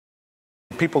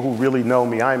people who really know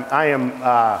me, I'm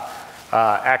a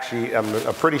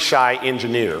pretty shy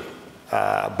engineer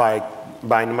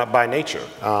by nature.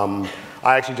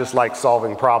 I actually just like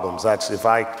solving problems. That's if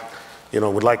I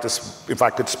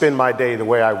could spend my day the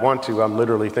way I want to, I'm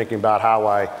literally thinking about how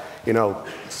I,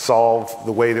 solve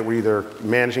the way that we're either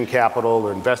managing capital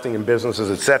or investing in businesses,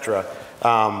 et cetera.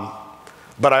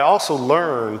 But I also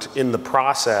learned in the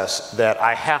process that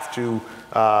I have to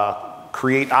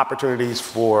create opportunities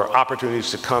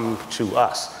to come to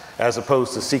us, as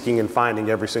opposed to seeking and finding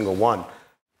every single one.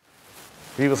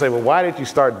 People say, well, why did you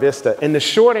start Vista? And the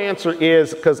short answer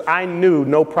is because I knew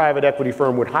no private equity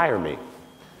firm would hire me.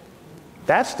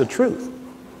 That's the truth.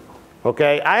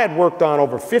 Okay, I had worked on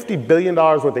over $50 billion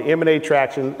worth of M&A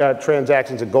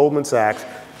transactions at Goldman Sachs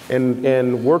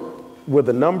and worked with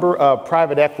a number of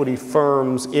private equity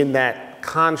firms in that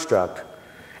construct.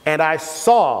 And I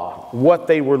saw what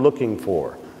they were looking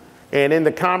for. And in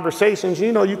the conversations,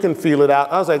 you can feel it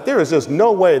out. I was like, there is just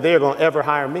no way they're going to ever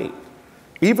hire me,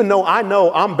 even though I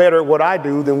know I'm better at what I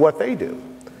do than what they do.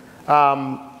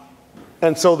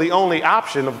 And so the only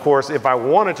option, of course, if I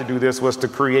wanted to do this, was to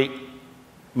create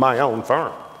my own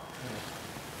firm.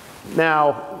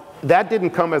 Now, that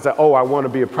didn't come as I want to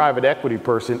be a private equity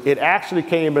person. It actually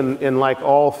came in like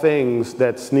all things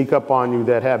that sneak up on you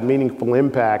that have meaningful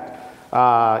impact,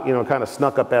 kind of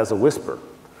snuck up as a whisper.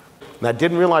 And I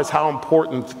didn't realize how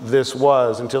important this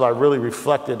was until I really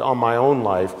reflected on my own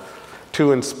life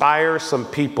to inspire some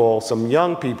people, some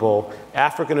young people,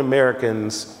 African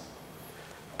Americans,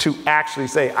 to actually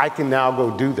say, I can now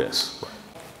go do this.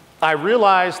 I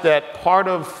realized that part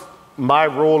of my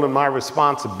role and my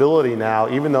responsibility now,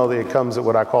 even though it comes at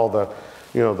what I call the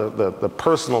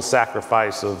personal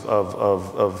sacrifice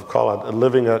of call it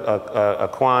living a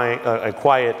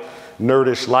quiet,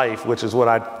 nerdish life, which is what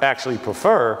I actually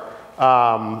prefer,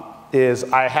 is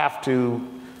I have to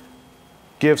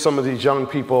give some of these young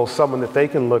people someone that they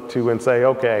can look to and say,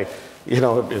 okay,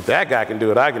 if that guy can do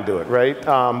it, I can do it, right?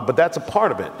 But that's a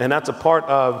part of it, and that's a part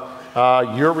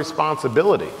of your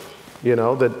responsibility.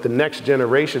 The next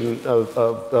generation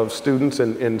of students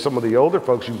and some of the older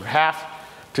folks, you have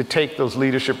to take those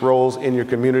leadership roles in your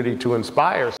community to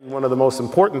inspire. One of the most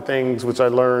important things which I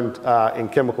learned in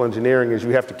chemical engineering is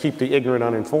you have to keep the ignorant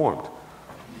uninformed.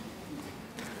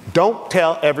 Don't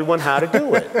tell everyone how to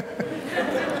do it.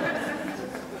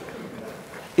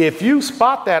 If you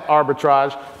spot that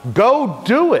arbitrage, go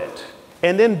do it,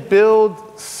 and then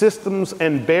build systems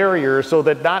and barriers so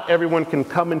that not everyone can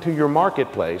come into your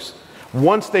marketplace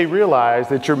once they realize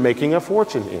that you're making a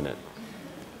fortune in it.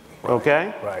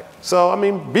 Okay? Right. So,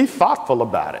 be thoughtful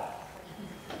about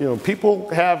it. People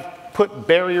have put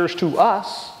barriers to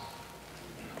us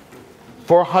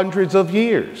for hundreds of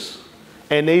years,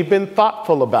 and they've been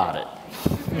thoughtful about it.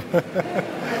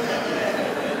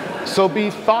 So be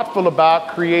thoughtful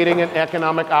about creating an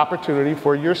economic opportunity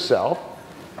for yourself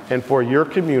and for your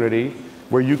community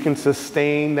where you can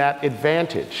sustain that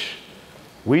advantage.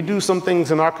 We do some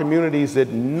things in our communities that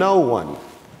no one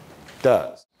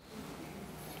does.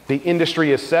 The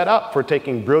industry is set up for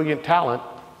taking brilliant talent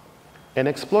and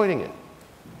exploiting it.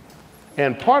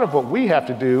 And part of what we have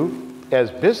to do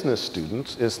as business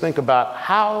students is think about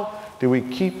how do we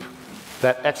keep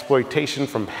that exploitation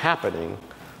from happening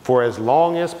for as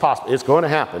long as possible. It's going to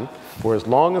happen for as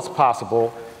long as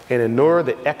possible, and inure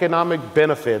the economic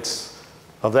benefits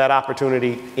of that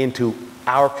opportunity into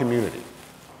our community.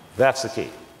 That's the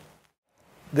key.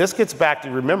 This gets back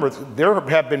to, remember, there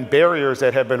have been barriers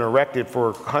that have been erected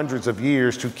for hundreds of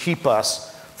years to keep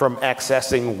us from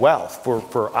accessing wealth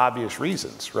for obvious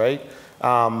reasons, right?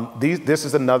 This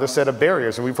is another set of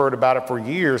barriers, and we've heard about it for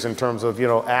years in terms of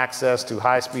access to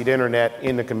high-speed internet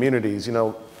in the communities.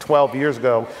 12 years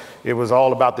ago, it was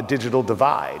all about the digital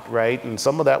divide, right? And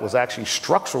some of that was actually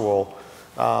structural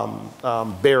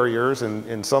barriers,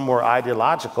 and some were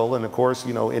ideological. And of course,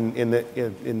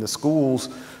 in the schools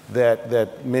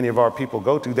that many of our people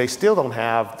go to, they still don't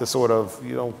have the sort of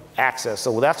access.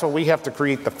 So that's why we have to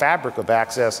create the fabric of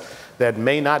access that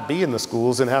may not be in the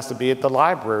schools and has to be at the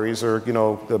libraries or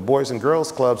the Boys and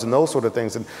Girls Clubs and those sort of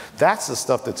things. And that's the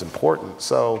stuff that's important.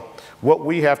 So what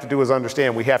we have to do is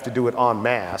understand we have to do it en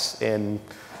masse, and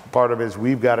part of it is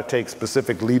we've got to take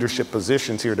specific leadership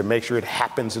positions here to make sure it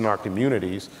happens in our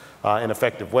communities in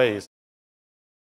effective ways.